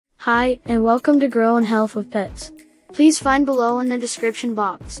Hi, and welcome to Grow in Health with Pets. Please find below in the description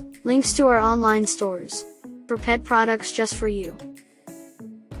box links to our online stores for pet products just for you.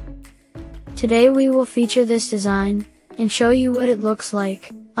 Today we will feature this design and show you what it looks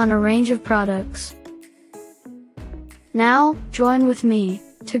like on a range of products. Now, join with me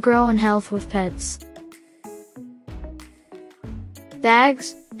to grow in health with pets.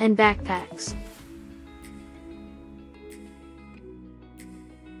 Bags and backpacks.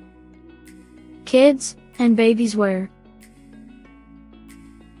 Kids and babies wear.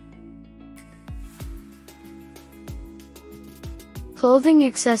 Clothing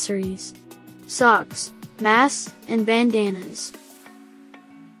accessories. Socks, masks, and bandanas.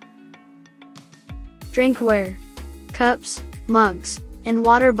 Drinkware. Cups, mugs, and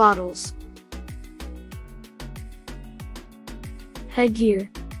water bottles. Headgear.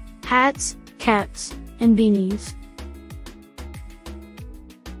 Hats, caps, and beanies.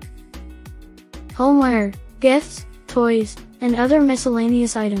 Homeware, gifts, toys, and other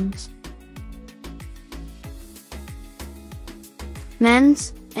miscellaneous items.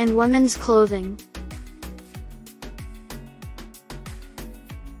 Men's and women's clothing.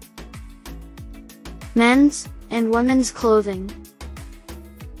 Men's and women's clothing.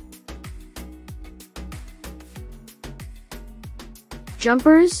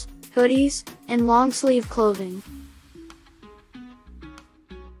 Jumpers, hoodies, and long-sleeve clothing.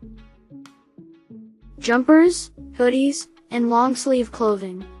 Jumpers, hoodies, and long-sleeve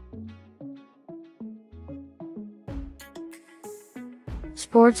clothing.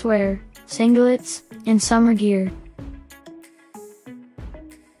 Sportswear, singlets, and summer gear.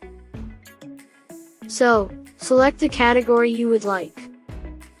 So, select the category you would like.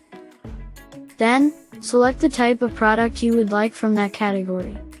 Then, select the type of product you would like from that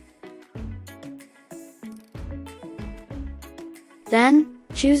category. Then,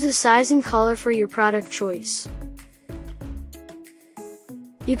 choose the size and color for your product choice.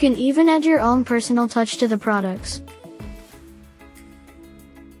 You can even add your own personal touch to the products.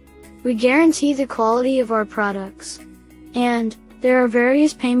 We guarantee the quality of our products, and there are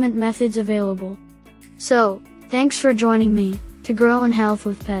various payment methods available. So, thanks for joining me to grow in health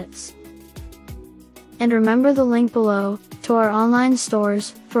with pets. And remember the link below to our online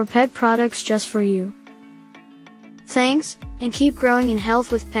stores for pet products just for you. Thanks, and keep growing in health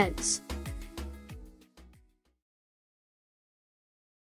with pets.